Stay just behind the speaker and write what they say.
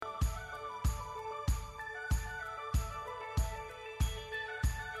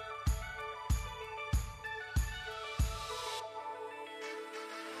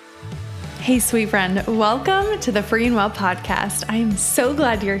Hey, sweet friend, welcome to the Free and Well podcast. I am so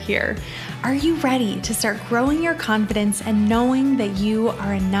glad you're here. Are you ready to start growing your confidence and knowing that you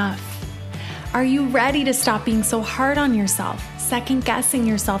are enough? Are you ready to stop being so hard on yourself, second guessing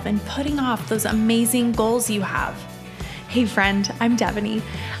yourself, and putting off those amazing goals you have? Hey friend, I'm Devaney.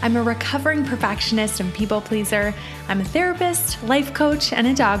 I'm a recovering perfectionist and people pleaser. I'm a therapist, life coach, and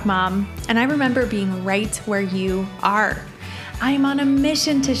a dog mom, and I remember being right where you are. I am on a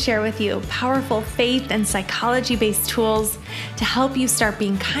mission to share with you powerful faith and psychology-based tools to help you start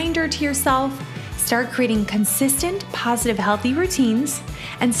being kinder to yourself, start creating consistent, positive, healthy routines,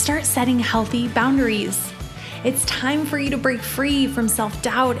 and start setting healthy boundaries. It's time for you to break free from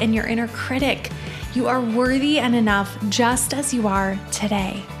self-doubt and your inner critic. You are worthy and enough just as you are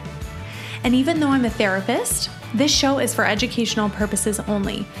today. And even though I'm a therapist, this show is for educational purposes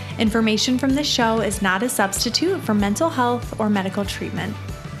only. Information from this show is not a substitute for mental health or medical treatment.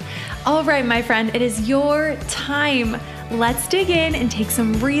 All right, my friend, it is your time. Let's dig in and take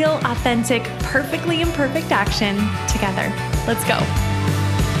some real, authentic, perfectly imperfect action together. Let's go.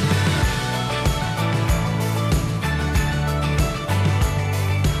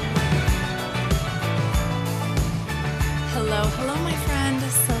 Hello, my friend.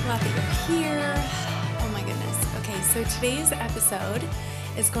 So glad that you're here. Oh my goodness. Okay, so today's episode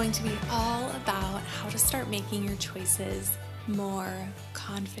is going to be all about how to start making your choices more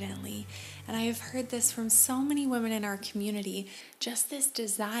confidently. And I have heard this from so many women in our community, just this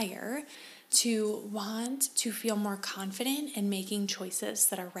desire to want to feel more confident in making choices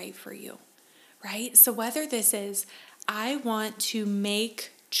that are right for you, right? So whether this is, I want to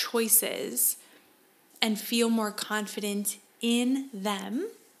make choices and feel more confident in them,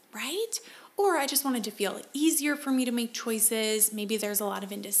 right? Or I just wanted to feel easier for me to make choices. Maybe there's a lot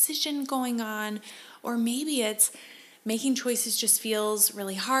of indecision going on, or maybe it's making choices just feels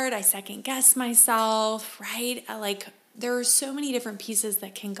really hard. I second guess myself, right? There are so many different pieces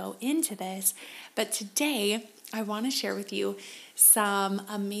that can go into this, but today I want to share with you some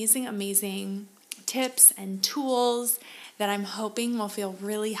amazing tips and tools that I'm hoping will feel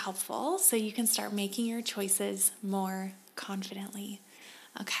really helpful so you can start making your choices more confidently.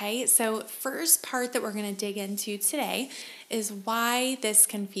 Okay, so first part that we're going to dig into today is why this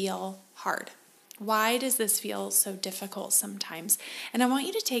can feel hard. Why does this feel so difficult sometimes? And I want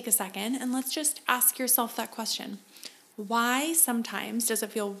you to take a second and let's just ask yourself that question. Why sometimes does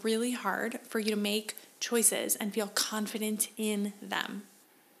it feel really hard for you to make choices and feel confident in them?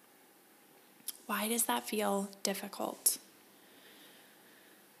 Why does that feel difficult?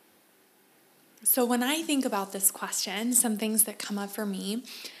 So when I think about this question, some things that come up for me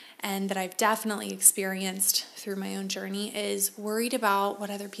and that I've definitely experienced through my own journey is worried about what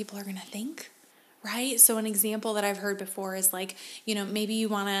other people are going to think, right? So an example that I've heard before is maybe you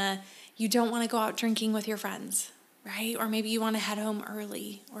don't want to go out drinking with your friends, right? Or maybe you want to head home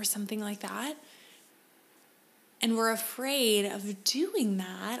early or something like that. And we're afraid of doing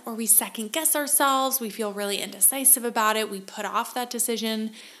that, or we second guess ourselves. We feel really indecisive about it. We put off that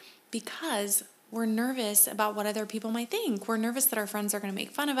decision because we're nervous about what other people might think. We're nervous that our friends are going to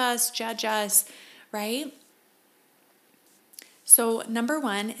make fun of us, judge us, right? So number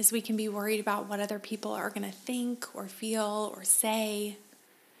one is we can be worried about what other people are going to think or feel or say.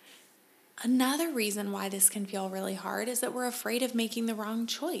 Another reason why this can feel really hard is that we're afraid of making the wrong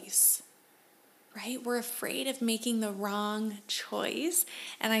choice, right? We're afraid of making the wrong choice.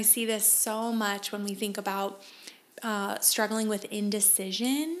 And I see this so much when we think about struggling with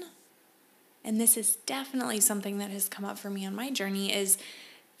indecision. And this is definitely something that has come up for me on my journey, is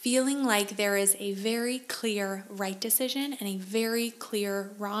feeling like there is a very clear right decision and a very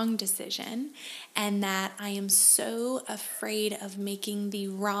clear wrong decision, and that I am so afraid of making the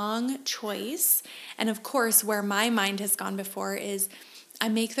wrong choice. And of course, where my mind has gone before is I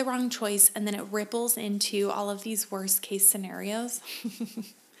make the wrong choice and then it ripples into all of these worst case scenarios,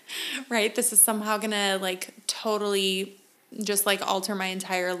 right? This is somehow going to totally just alter my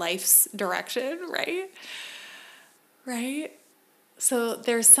entire life's direction, right? Right? So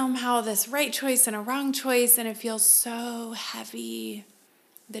there's somehow this right choice and a wrong choice, and it feels so heavy.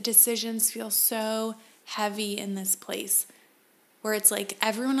 The decisions feel so heavy in this place where it's like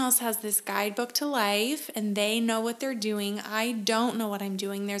everyone else has this guidebook to life and they know what they're doing. I don't know what I'm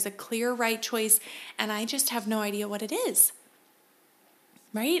doing. There's a clear right choice and I just have no idea what it is.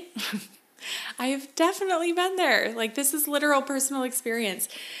 Right? I've definitely been there. This is literal personal experience.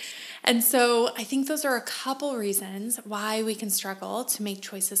 And so I think those are a couple reasons why we can struggle to make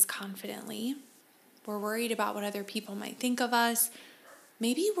choices confidently. We're worried about what other people might think of us.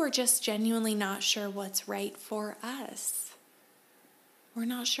 Maybe we're just genuinely not sure what's right for us. We're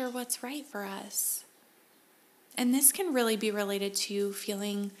not sure what's right for us. And this can really be related to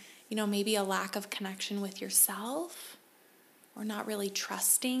feeling, maybe a lack of connection with yourself, or not really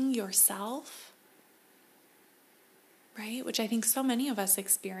trusting yourself, right? Which I think so many of us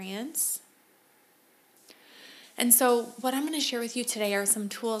experience. And so what I'm going to share with you today are some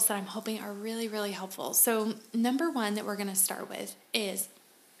tools that I'm hoping are really, really helpful. So number one that we're going to start with is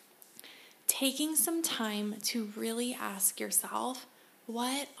taking some time to really ask yourself,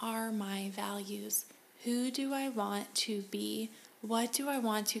 what are my values? Who do I want to be? What do I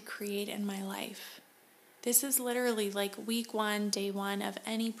want to create in my life? This is literally like week 1, day 1 of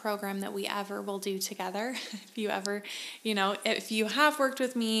any program that we ever will do together. If you ever, if you have worked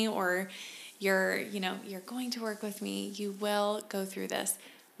with me or you're going to work with me, you will go through this.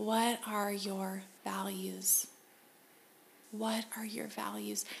 What are your values? What are your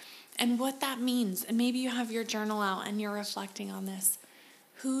values? And what that means, and maybe you have your journal out and you're reflecting on this.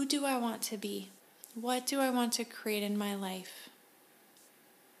 Who do I want to be? What do I want to create in my life?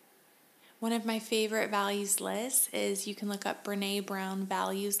 One of my favorite values lists is, you can look up Brene Brown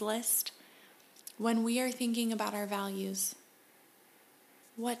values list. When we are thinking about our values,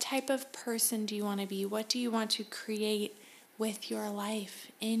 what type of person do you want to be? What do you want to create with your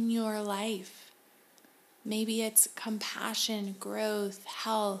life, in your life? Maybe it's compassion, growth,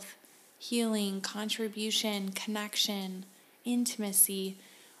 health, healing, contribution, connection, intimacy.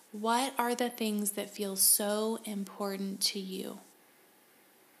 What are the things that feel so important to you?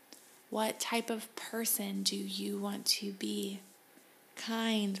 What type of person do you want to be?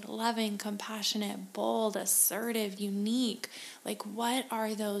 Kind, loving, compassionate, bold, assertive, unique. Like, what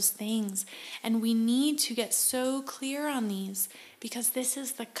are those things? And we need to get so clear on these, because this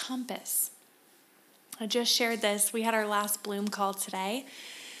is the compass. I just shared this. We had our last Bloom call today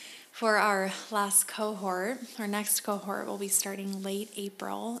for our last cohort. Our next cohort will be starting late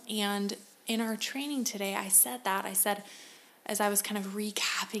April. And in our training today, I said, as I was kind of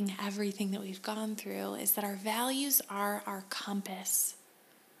recapping everything that we've gone through, is that our values are our compass.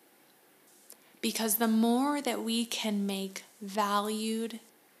 Because the more that we can make valued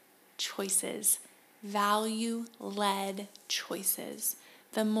choices, value-led choices,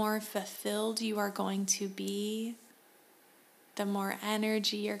 the more fulfilled you are going to be, the more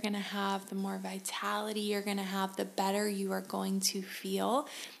energy you're going to have, the more vitality you're going to have, the better you are going to feel,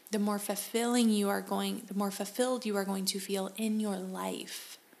 the more fulfilled you are going to feel in your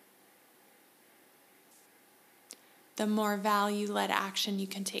life. The more value-led action you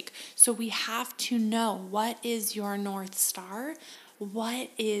can take. So we have to know, what is your North Star? What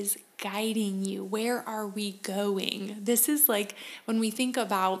is guiding you? Where are we going? This is like when we think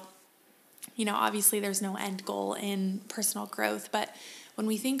about, obviously there's no end goal in personal growth, but when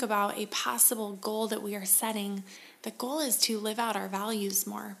we think about a possible goal that we are setting, the goal is to live out our values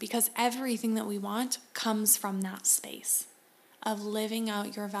more, because everything that we want comes from that space of living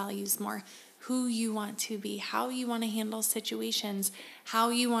out your values more. Who you want to be, how you want to handle situations, how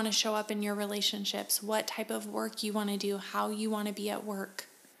you want to show up in your relationships, what type of work you want to do, how you want to be at work.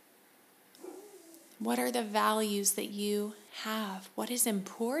 What are the values that you have? What is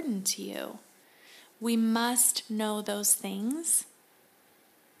important to you? We must know those things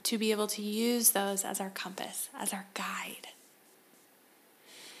to be able to use those as our compass, as our guide.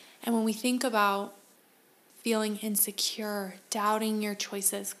 And when we think about feeling insecure, doubting your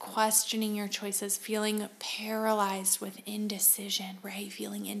choices, questioning your choices, feeling paralyzed with indecision, right?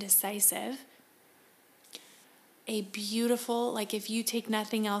 Feeling indecisive. A beautiful, if you take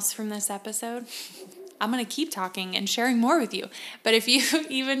nothing else from this episode, I'm going to keep talking and sharing more with you. But if you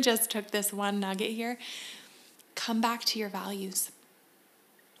even just took this one nugget here, come back to your values.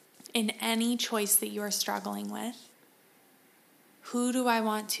 In any choice that you are struggling with, who do I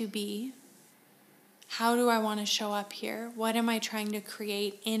want to be? How do I want to show up here? What am I trying to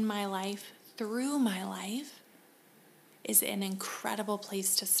create in my life, through my life? Is an incredible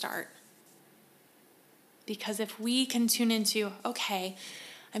place to start. Because if we can tune into, okay,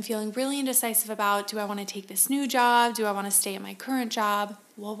 I'm feeling really indecisive about, do I want to take this new job? Do I want to stay at my current job?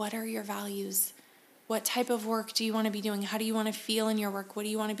 Well, what are your values? What type of work do you want to be doing? How do you want to feel in your work? What do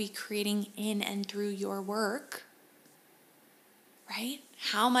you want to be creating in and through your work? Right?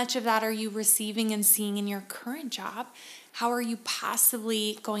 How much of that are you receiving and seeing in your current job? How are you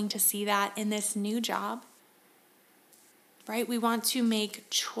possibly going to see that in this new job? Right? We want to make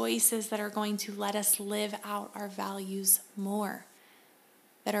choices that are going to let us live out our values more,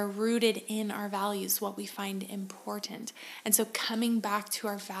 that are rooted in our values, what we find important. And so coming back to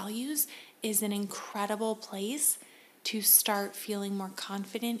our values is an incredible place to start feeling more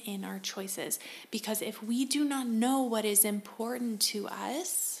confident in our choices. Because if we do not know what is important to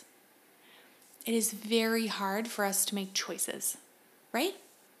us, it is very hard for us to make choices, right?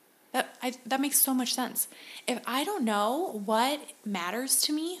 That makes so much sense. If I don't know what matters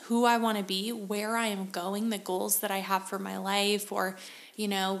to me, who I want to be, where I am going, the goals that I have for my life, or,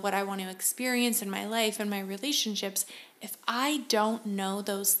 what I want to experience in my life and my relationships, if I don't know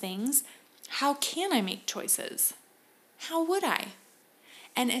those things, how can I make choices? How would I?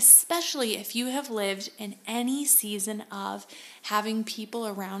 And especially if you have lived in any season of having people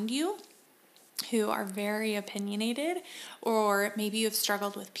around you who are very opinionated, or maybe you've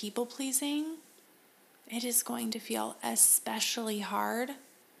struggled with people pleasing, it is going to feel especially hard,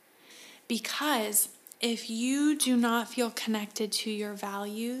 because if you do not feel connected to your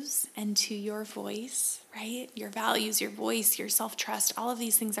values and to your voice, right? Your values, your voice, your self-trust, all of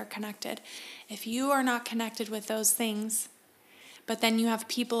these things are connected. If you are not connected with those things, but then you have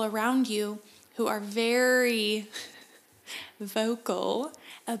people around you who are very vocal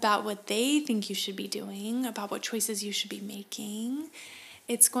about what they think you should be doing, about what choices you should be making,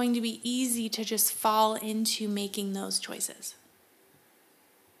 it's going to be easy to just fall into making those choices.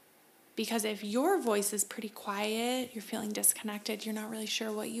 Because if your voice is pretty quiet, you're feeling disconnected, you're not really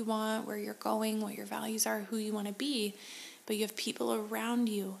sure what you want, where you're going, what your values are, who you want to be, but you have people around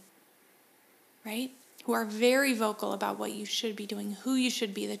you, right, who are very vocal about what you should be doing, who you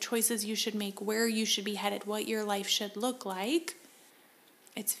should be, the choices you should make, where you should be headed, what your life should look like,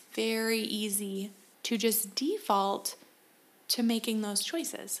 it's very easy to just default to making those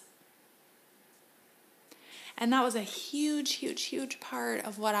choices. And that was a huge, huge, huge part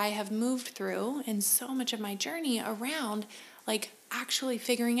of what I have moved through in so much of my journey around, actually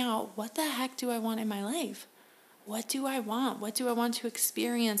figuring out, what the heck do I want in my life? What do I want? What do I want to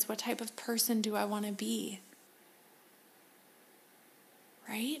experience? What type of person do I want to be?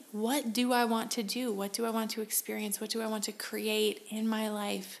 Right? What do I want to do? What do I want to experience? What do I want to create in my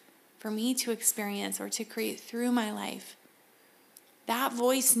life for me to experience or to create through my life? That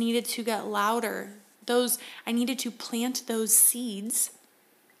voice needed to get louder. I needed to plant those seeds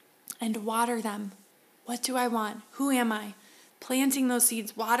and water them. What do I want? Who am I? Planting those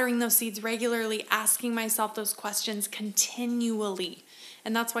seeds, watering those seeds regularly, asking myself those questions continually.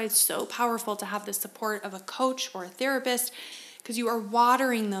 And that's why it's so powerful to have the support of a coach or a therapist, because you are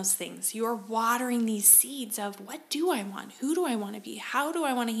watering those things. You are watering these seeds of, what do I want? Who do I want to be? How do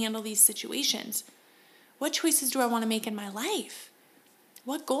I want to handle these situations? What choices do I want to make in my life?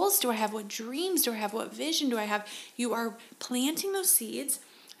 What goals do I have? What dreams do I have? What vision do I have? You are planting those seeds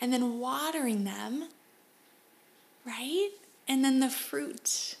and then watering them, right? And then the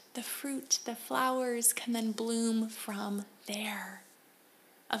flowers can then bloom from there,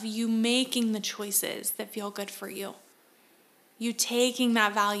 of you making the choices that feel good for you. You taking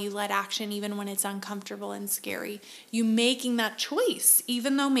that value-led action even when it's uncomfortable and scary. You making that choice,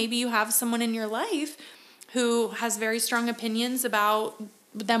 even though maybe you have someone in your life who has very strong opinions about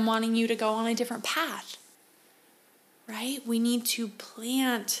them wanting you to go on a different path, right? We need to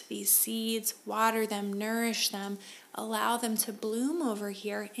plant these seeds, water them, nourish them, allow them to bloom over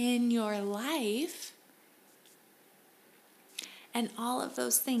here in your life. And all of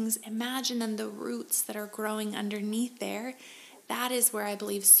those things, imagine then the roots that are growing underneath there. That is where I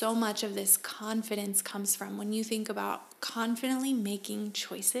believe so much of this confidence comes from. When you think about confidently making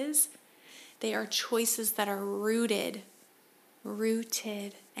choices, they are choices that are rooted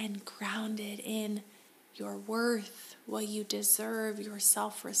and grounded in your worth, what you deserve, your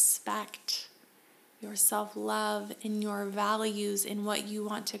self-respect, your self-love, and your values, in what you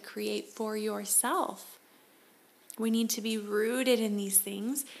want to create for yourself. We need to be rooted in these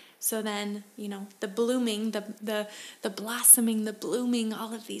things. So then, the blooming, the blossoming, the blooming,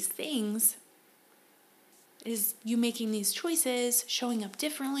 all of these things is you making these choices, showing up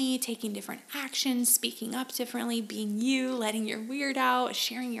differently, taking different actions, speaking up differently, being you, letting your weird out,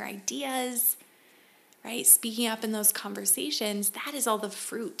 sharing your ideas, right? Speaking up in those conversations, that is all the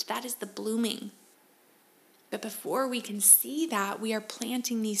fruit. That is the blooming. But before we can see that, we are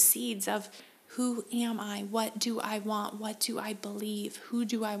planting these seeds of, who am I? What do I want? What do I believe? Who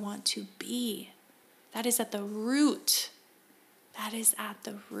do I want to be? That is at the root. That is at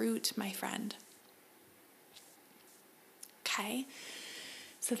the root, my friend. Okay?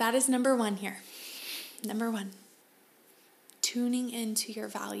 So that is number one here. Number one, tuning into your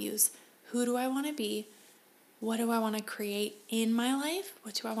values. Who do I want to be? What do I want to create in my life?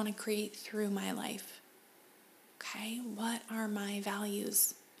 What do I want to create through my life? Okay? What are my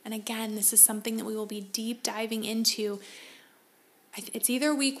values? And again, this is something that we will be deep diving into. It's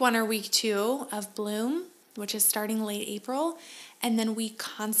either week 1 or week 2 of Bloom, which is starting late April. And then we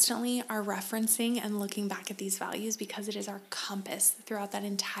constantly are referencing and looking back at these values because it is our compass throughout that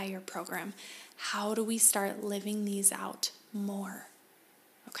entire program. How do we start living these out more?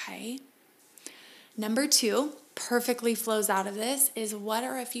 Okay. Number 2, perfectly flows out of this, is what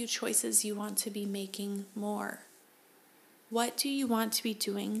are a few choices you want to be making more? What do you want to be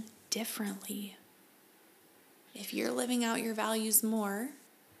doing differently? If you're living out your values more,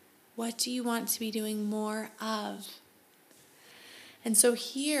 what do you want to be doing more of? And so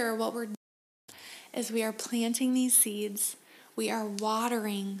here, what we're doing is we are planting these seeds. We are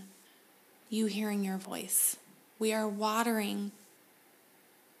watering you hearing your voice. We are watering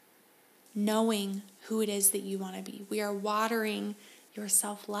knowing who it is that you want to be. We are watering your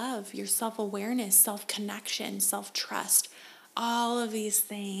self-love, your self-awareness, self-connection, self-trust, all of these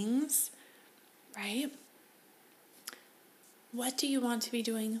things, right? What do you want to be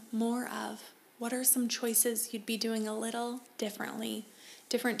doing more of? What are some choices you'd be doing a little differently?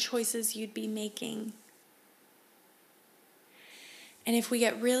 Different choices you'd be making? And if we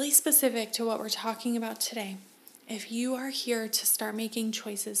get really specific to what we're talking about today, if you are here to start making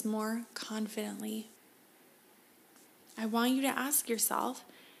choices more confidently, I want you to ask yourself,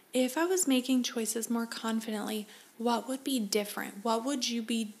 if I was making choices more confidently, what would be different? What would you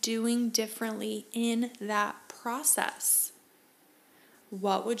be doing differently in that process?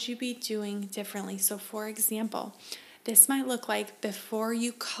 What would you be doing differently? So for example, this might look like before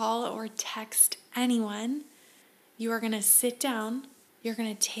you call or text anyone, you are going to sit down, you're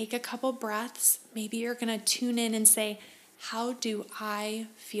going to take a couple breaths, maybe you're going to tune in and say, how do I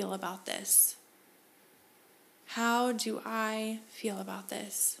feel about this? How do I feel about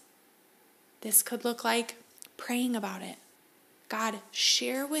this? This could look like praying about it. God,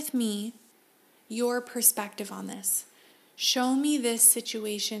 share with me your perspective on this. Show me this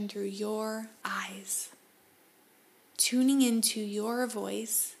situation through your eyes. Tuning into your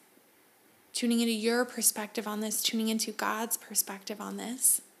voice, tuning into your perspective on this, tuning into God's perspective on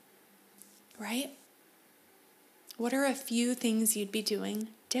this, right? What are a few things you'd be doing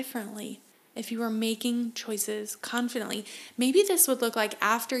differently if you were making choices confidently? Maybe this would look like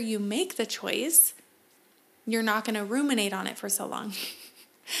after you make the choice, you're not going to ruminate on it for so long.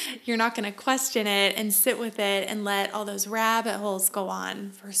 You're not going to question it and sit with it and let all those rabbit holes go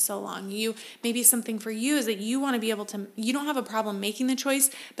on for so long. Maybe something for you is that you want to be able to, you don't have a problem making the choice,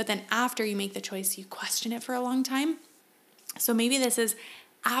 but then after you make the choice, you question it for a long time. So maybe this is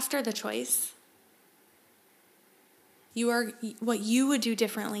after the choice. What you would do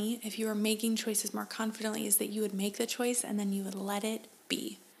differently if you were making choices more confidently is that you would make the choice and then you would let it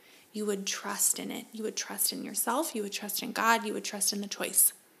be. You would trust in it. You would trust in yourself. You would trust in God. You would trust in the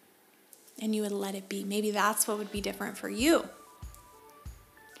choice. And you would let it be. Maybe that's what would be different for you.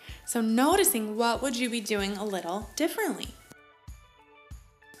 So noticing what would you be doing a little differently.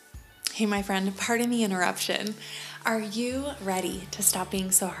 Hey, my friend, pardon the interruption. Are you ready to stop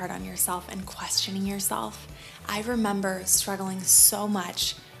being so hard on yourself and questioning yourself? I remember struggling so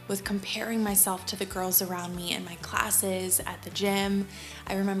much with comparing myself to the girls around me in my classes, at the gym.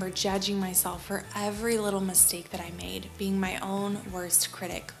 I remember judging myself for every little mistake that I made, being my own worst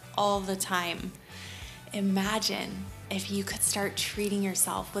critic all the time. Imagine if you could start treating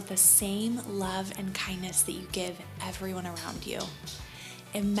yourself with the same love and kindness that you give everyone around you.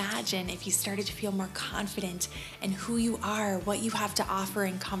 Imagine if you started to feel more confident in who you are, what you have to offer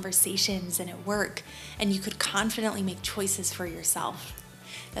in conversations and at work, and you could confidently make choices for yourself.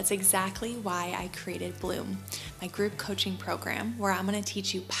 That's exactly why I created Bloom, my group coaching program, where I'm going to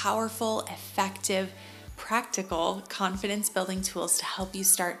teach you powerful, effective, practical confidence-building tools to help you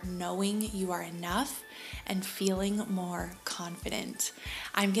start knowing you are enough and feeling more confident.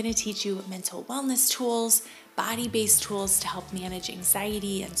 I'm going to teach you mental wellness tools, body-based tools to help manage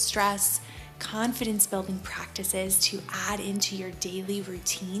anxiety and stress, confidence-building practices to add into your daily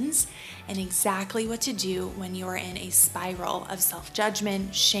routines, and exactly what to do when you're in a spiral of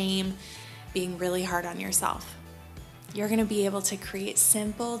self-judgment, shame, being really hard on yourself. You're going to be able to create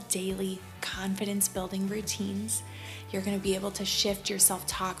simple, daily, confidence-building routines. You're going to be able to shift your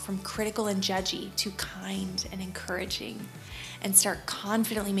self-talk from critical and judgy to kind and encouraging, and start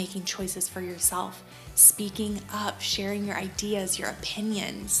confidently making choices for yourself, speaking up, sharing your ideas, your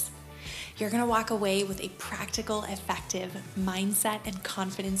opinions. You're going to walk away with a practical, effective mindset and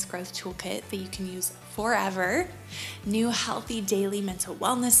confidence growth toolkit that you can use forever, new healthy daily mental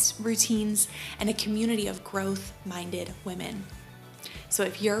wellness routines, and a community of growth-minded women. So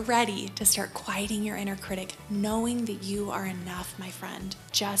if you're ready to start quieting your inner critic, knowing that you are enough, my friend,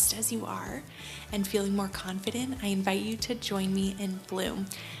 just as you are, and feeling more confident, I invite you to join me in Bloom.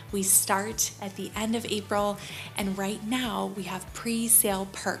 We start at the end of April, and right now we have pre-sale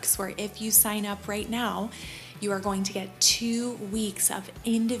perks where if you sign up right now, you are going to get 2 weeks of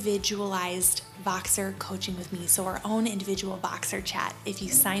individualized Voxer coaching with me. So our own individual Voxer chat if you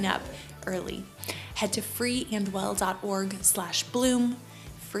sign up early. Head to freeandwell.org/bloom,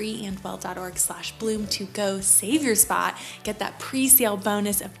 freeandwell.org/bloom to go save your spot. Get that pre-sale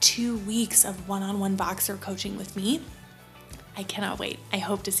bonus of 2 weeks of one-on-one Voxer coaching with me. I cannot wait. I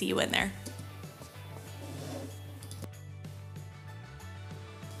hope to see you in there.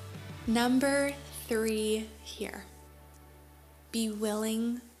 Number 3 here. Be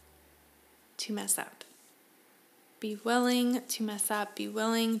willing to mess up. Be willing to mess up. Be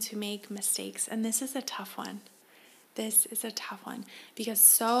willing to make mistakes. And this is a tough one. This is a tough one because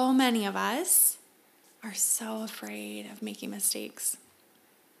so many of us are so afraid of making mistakes.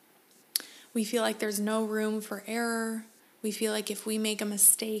 We feel like there's no room for error. We feel like if we make a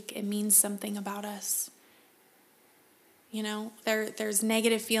mistake, it means something about us. You know, there's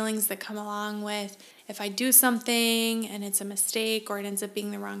negative feelings that come along with if I do something and it's a mistake or it ends up being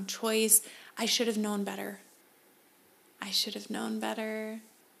the wrong choice, I should have known better. I should have known better,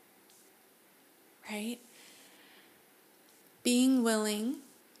 right? Being willing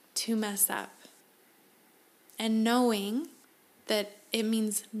to mess up and knowing that it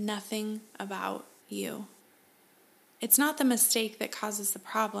means nothing about you. It's not the mistake that causes the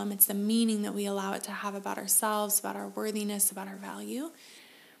problem. It's the meaning that we allow it to have about ourselves, about our worthiness, about our value.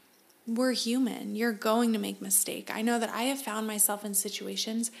 We're human. You're going to make mistakes. I know that I have found myself in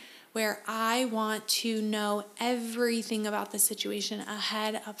situations where I want to know everything about the situation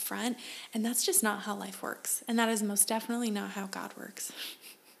ahead up front, and that's just not how life works. And that is most definitely not how God works.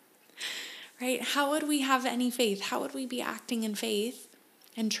 Right? How would we have any faith? How would we be acting in faith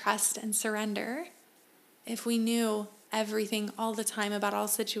and trust and surrender if we knew everything all the time about all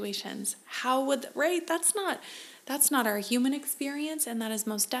situations? Right? That's not our human experience, and that is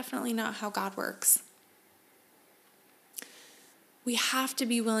most definitely not how God works. We have to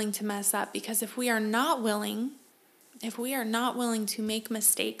be willing to mess up, because if we are not willing to make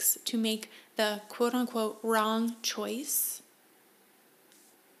mistakes, to make the quote unquote wrong choice,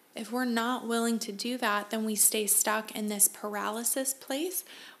 if we're not willing to do that, then we stay stuck in this paralysis place,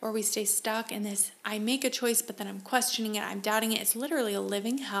 or we stay stuck in this, I make a choice, but then I'm questioning it, I'm doubting it. It's literally a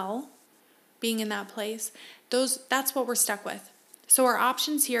living hell being in that place. That's what we're stuck with. So our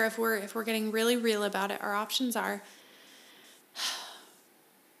options here, if we're getting really real about it, our options are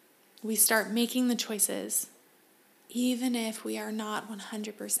we start making the choices, even if we are not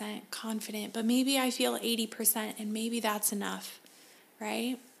 100% confident, but maybe I feel 80% and maybe that's enough,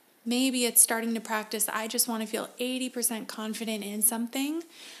 right? Maybe it's starting to practice. I just want to feel 80% confident in something.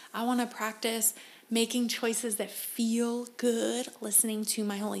 I want to practice making choices that feel good, listening to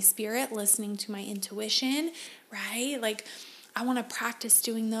my Holy Spirit, listening to my intuition, right? Like I want to practice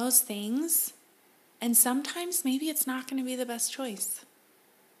doing those things. And sometimes maybe it's not going to be the best choice,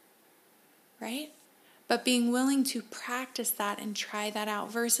 right? But being willing to practice that and try that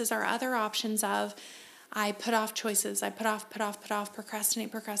out versus our other options of I put off choices, I put off,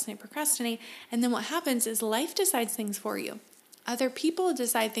 procrastinate. And then what happens is life decides things for you. Other people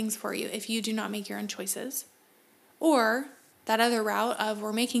decide things for you if you do not make your own choices. Or that other route of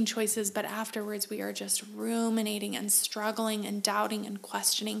we're making choices, but afterwards we are just ruminating and struggling and doubting and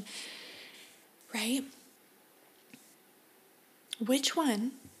questioning, right? Which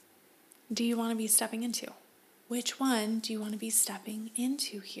one do you want to be stepping into? Which one do you want to be stepping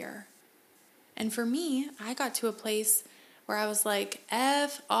into here? And for me, I got to a place where I was like,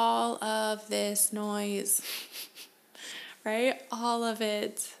 F all of this noise, right? All of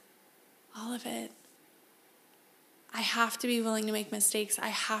it. I have to be willing to make mistakes. I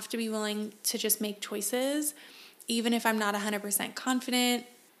have to be willing to just make choices, even if I'm not 100% confident,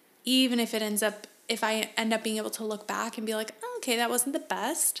 even if I end up being able to look back and be like, oh, okay, that wasn't the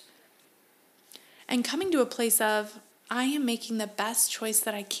best. And coming to a place of, I am making the best choice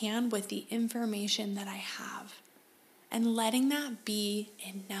that I can with the information that I have, and letting that be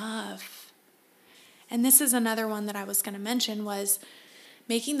enough. And this is another one that I was going to mention, was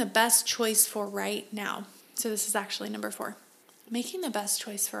making the best choice for right now. So this is actually number 4, making the best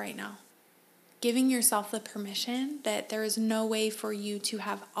choice for right now. Giving yourself the permission that there is no way for you to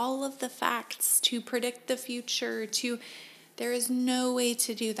have all of the facts to predict the future, there is no way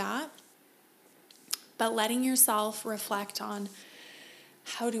to do that. But letting yourself reflect on,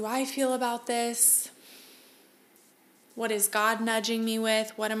 how do I feel about this? What is God nudging me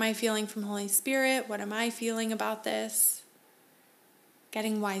with? What am I feeling from Holy Spirit? What am I feeling about this?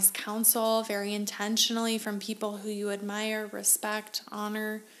 Getting wise counsel very intentionally from people who you admire, respect,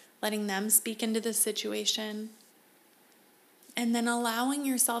 honor, letting them speak into the situation. And then allowing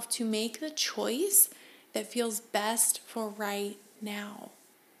yourself to make the choice that feels best for right now.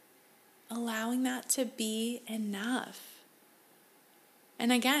 Allowing that to be enough.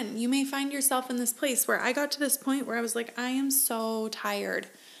 And again, you may find yourself in this place where I got to this point where I was like, I am so tired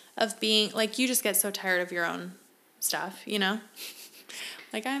of being, like, you just get so tired of your own stuff, you know?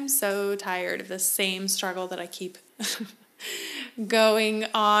 Like, I'm so tired of the same struggle that I keep going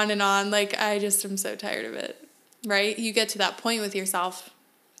on and on. Like, I just am so tired of it, right? You get to that point with yourself,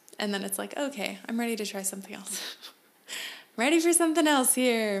 and then it's like, okay, I'm ready to try something else. Ready for something else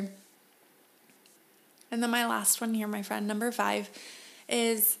here. And then my last one here, my friend, number 5,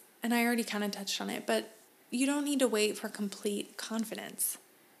 is, and I already kind of touched on it, but you don't need to wait for complete confidence.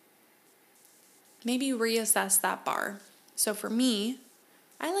 Maybe reassess that bar. So for me,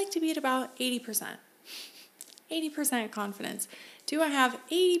 I like to be at about 80%. 80% confidence. Do I have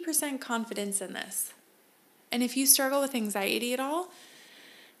 80% confidence in this? And if you struggle with anxiety at all,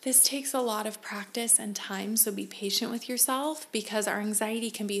 this takes a lot of practice and time, so be patient with yourself because our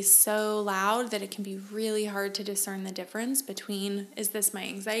anxiety can be so loud that it can be really hard to discern the difference between, is this my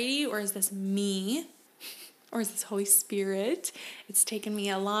anxiety or is this me or is this Holy Spirit? It's taken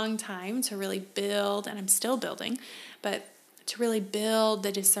me a long time to really build, and I'm still building, but to really build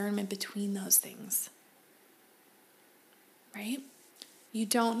the discernment between those things, right? You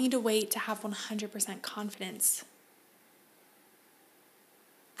don't need to wait to have 100% confidence.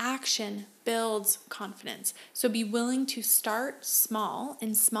 Action builds confidence. So be willing to start small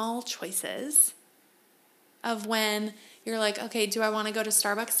in small choices of when you're like, okay, do I want to go to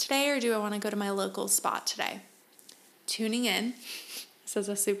Starbucks today or do I want to go to my local spot today? Tuning in. This is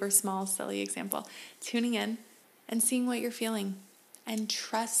a super small, silly example. Tuning in and seeing what you're feeling and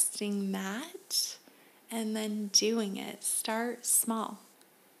trusting that and then doing it. Start small.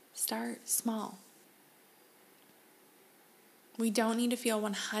 Start small. We don't need to feel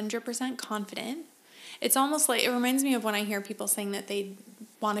 100% confident. It's almost like, it reminds me of when I hear people saying that they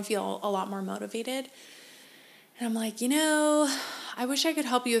want to feel a lot more motivated. And I'm like, I wish I could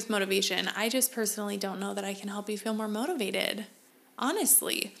help you with motivation. I just personally don't know that I can help you feel more motivated.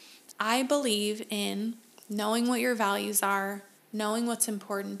 Honestly, I believe in knowing what your values are, knowing what's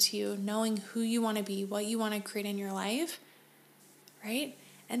important to you, knowing who you want to be, what you want to create in your life, right?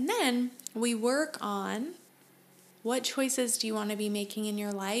 And then we work on what choices do you want to be making in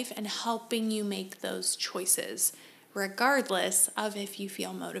your life and helping you make those choices, regardless of if you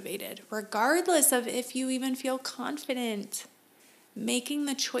feel motivated, regardless of if you even feel confident. Making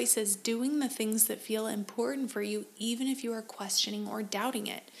the choices, doing the things that feel important for you, even if you are questioning or doubting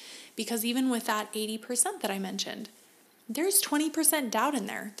it. Because even with that 80% that I mentioned, there's 20% doubt in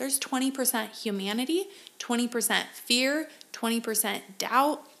there. There's 20% humanity, 20% fear, 20%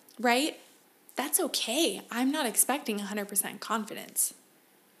 doubt, right? That's okay. I'm not expecting 100% confidence.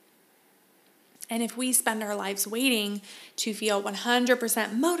 And if we spend our lives waiting to feel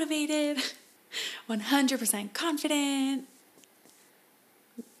 100% motivated, 100% confident,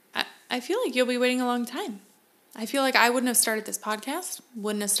 I feel like you'll be waiting a long time. I feel like I wouldn't have started this podcast,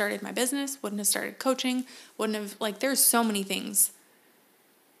 wouldn't have started my business, wouldn't have started coaching, wouldn't have, there's so many things,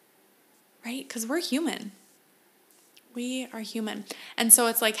 right? Because we're human. We are human. And so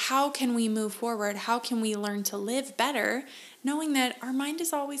it's like, how can we move forward? How can we learn to live better, knowing that our mind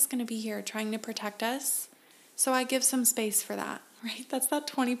is always going to be here trying to protect us? So I give some space for that, right? That's that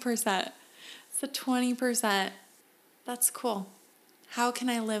 20%. It's the 20%. That's cool. How can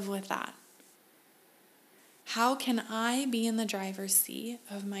I live with that? How can I be in the driver's seat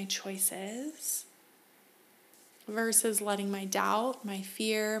of my choices versus letting my doubt, my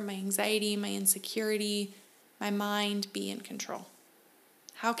fear, my anxiety, my insecurity, my mind be in control?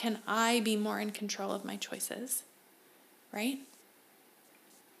 How can I be more in control of my choices, right?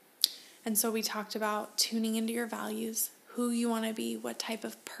 And so we talked about tuning into your values, who you want to be, what type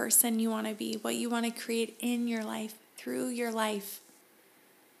of person you want to be, what you want to create in your life, through your life.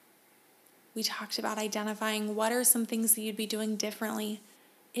 We talked about identifying what are some things that you'd be doing differently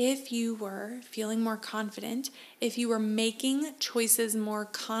if you were feeling more confident, if you were making choices more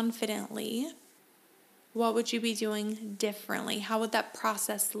confidently. What would you be doing differently? How would that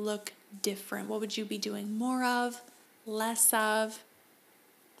process look different? What would you be doing more of, less of?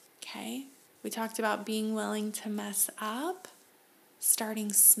 Okay. We talked about being willing to mess up,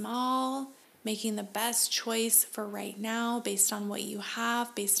 starting small, making the best choice for right now based on what you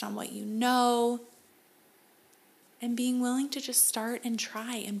have, based on what you know. and being willing to just start and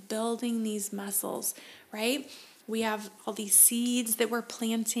try and building these muscles, right? We have all these seeds that we're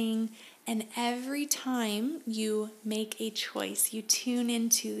planting, and every time you make a choice, you tune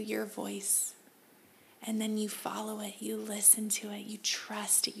into your voice, and then you follow it, you listen to it, you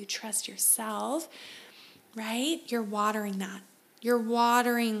trust yourself, right? You're watering that. You're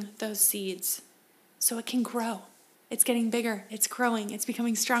watering those seeds so it can grow. It's getting bigger, it's growing, it's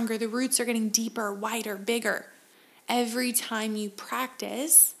becoming stronger. The roots are getting deeper, wider, bigger. Every time you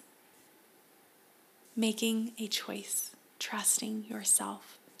practice making a choice, trusting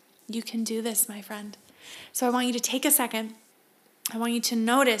yourself. You can do this, my friend. So I want you to take a second. I want you to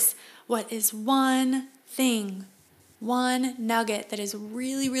notice what is one thing, one nugget that is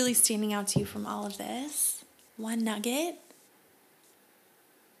really, really standing out to you from all of this. One nugget.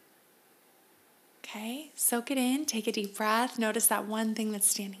 Okay, soak it in, take a deep breath. Notice that one thing that's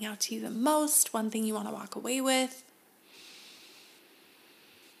standing out to you the most, one thing you want to walk away with.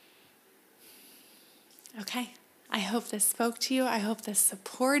 Okay, I hope this spoke to you. I hope this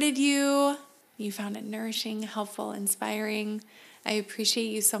supported you. You found it nourishing, helpful, inspiring. I appreciate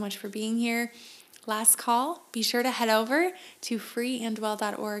you so much for being here. Last call, be sure to head over to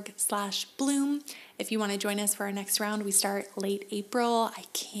freeandwell.org/bloom. If you want to join us for our next round, we start late April. I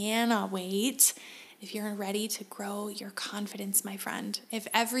cannot wait. If you're ready to grow your confidence, my friend, if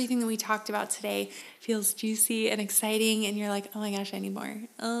everything that we talked about today feels juicy and exciting and you're like, oh my gosh, I need more.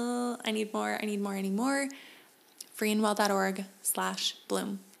 Oh, I need more.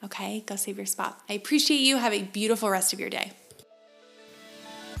 freeandwell.org/bloom. Okay, go save your spot. I appreciate you. Have a beautiful rest of your day.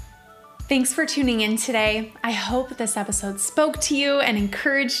 Thanks for tuning in today. I hope this episode spoke to you and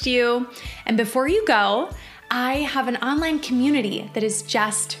encouraged you. And before you go, I have an online community that is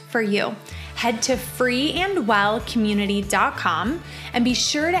just for you. Head to freeandwellcommunity.com and be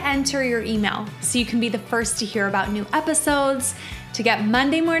sure to enter your email so you can be the first to hear about new episodes, to get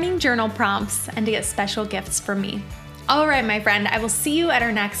Monday morning journal prompts, and to get special gifts from me. All right, my friend, I will see you at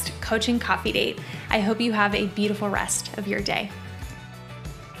our next coaching coffee date. I hope you have a beautiful rest of your day.